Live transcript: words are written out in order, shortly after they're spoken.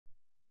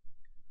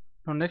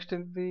Now next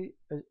in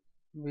the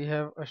we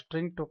have a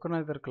string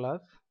tokenizer class.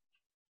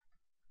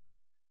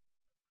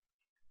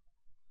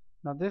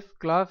 Now this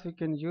class we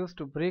can use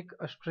to break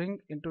a string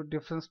into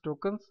different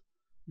tokens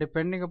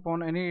depending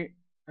upon any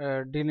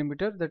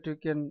delimiter that you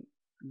can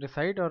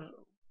decide, or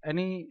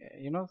any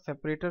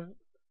separator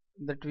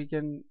that we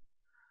can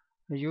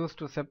use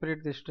to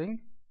separate the string.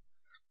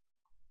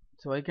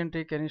 So I can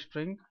take any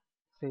string,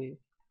 say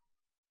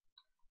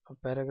a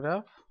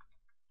paragraph,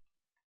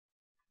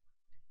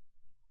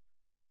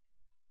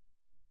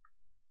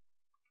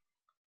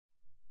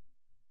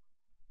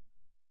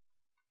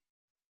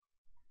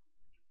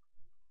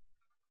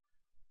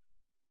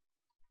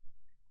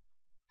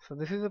 so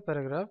this is a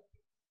paragraph.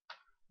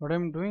 What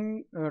I'm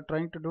doing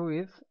trying to do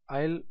is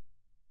I'll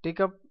take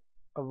up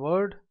a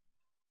word,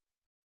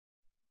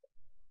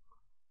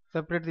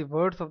 separate the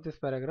words of this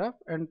paragraph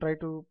and try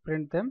to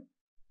print them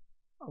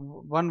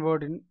one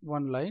word in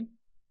one line.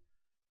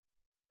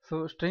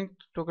 So string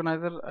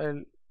tokenizer,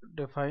 I'll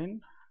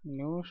define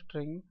new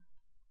string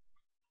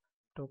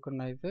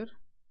tokenizer.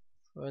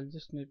 So I'll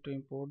just need to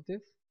import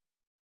this.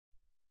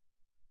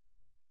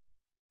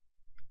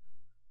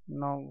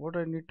 Now what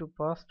I need to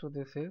pass to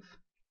this is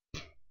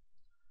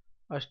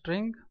a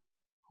string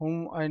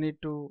whom I need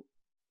to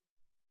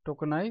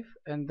tokenize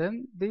and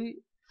then the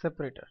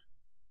separator.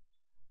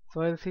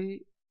 So I'll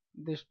see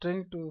the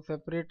string to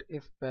separate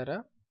is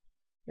para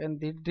and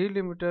the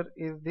delimiter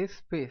is this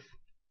space.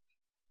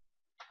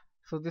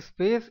 So the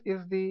space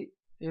is the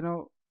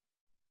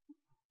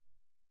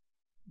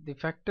the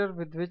factor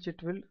with which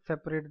it will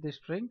separate the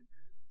string.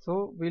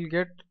 So we'll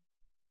get,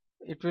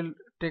 it will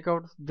take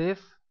out this,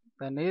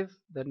 then is,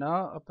 then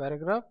a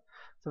paragraph.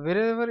 So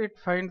wherever it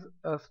finds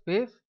a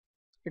space,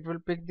 it will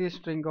pick the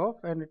string off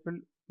and it will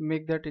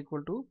make that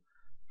equal to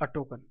a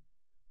token.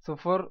 So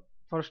for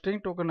string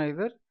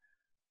tokenizer,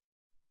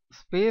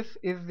 space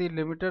is the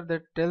limiter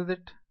that tells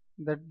it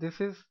that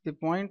this is the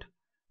point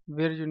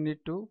where you need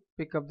to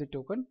pick up the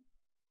token.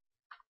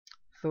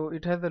 So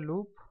it has a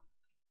loop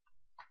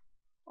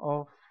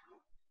of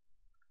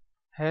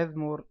has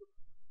more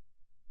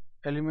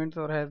elements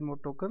or has more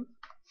tokens.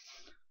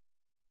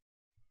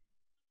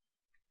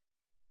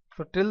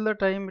 So till the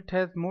time it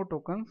has more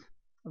tokens,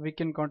 we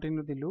can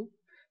continue the loop,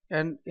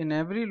 and in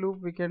every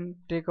loop we can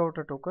take out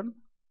a token.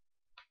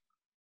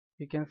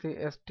 We can say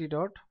st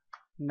dot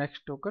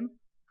next token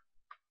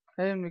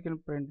and we can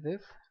print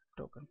this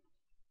token.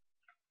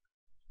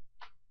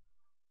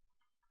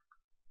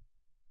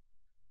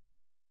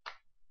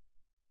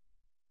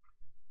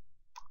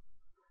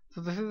 So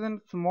this is a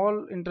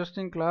small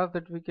interesting class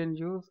that we can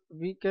use.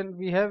 We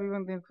have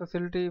even this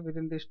facility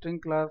within the string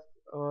class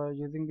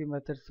using the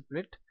method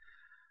split,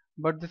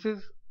 but this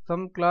is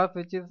some class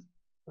which is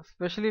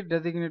specially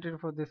designated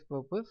for this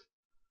purpose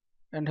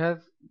and has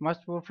much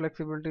more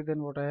flexibility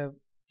than what I have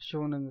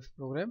shown in this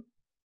program.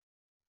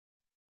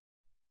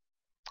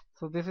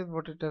 So this is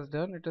what it has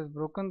done. It has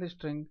broken the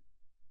string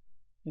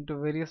into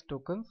various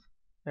tokens,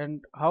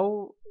 and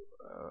how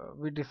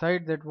we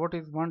decide that what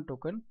is one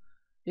token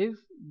is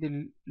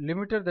the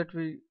limiter that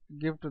we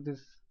give to this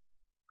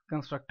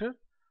constructor.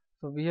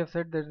 So we have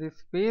said that this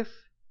space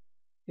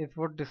is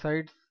what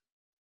decides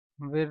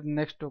where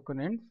next token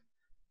ends.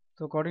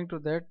 So according to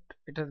that,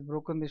 it has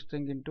broken the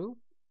string into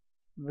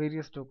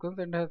various tokens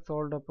and has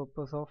solved the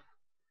purpose of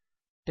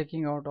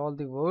taking out all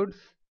the words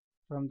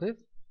from this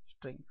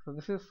string. So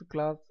this is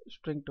class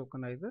string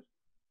tokenizer,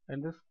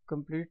 and this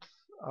completes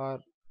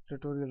our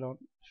tutorial on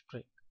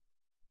string.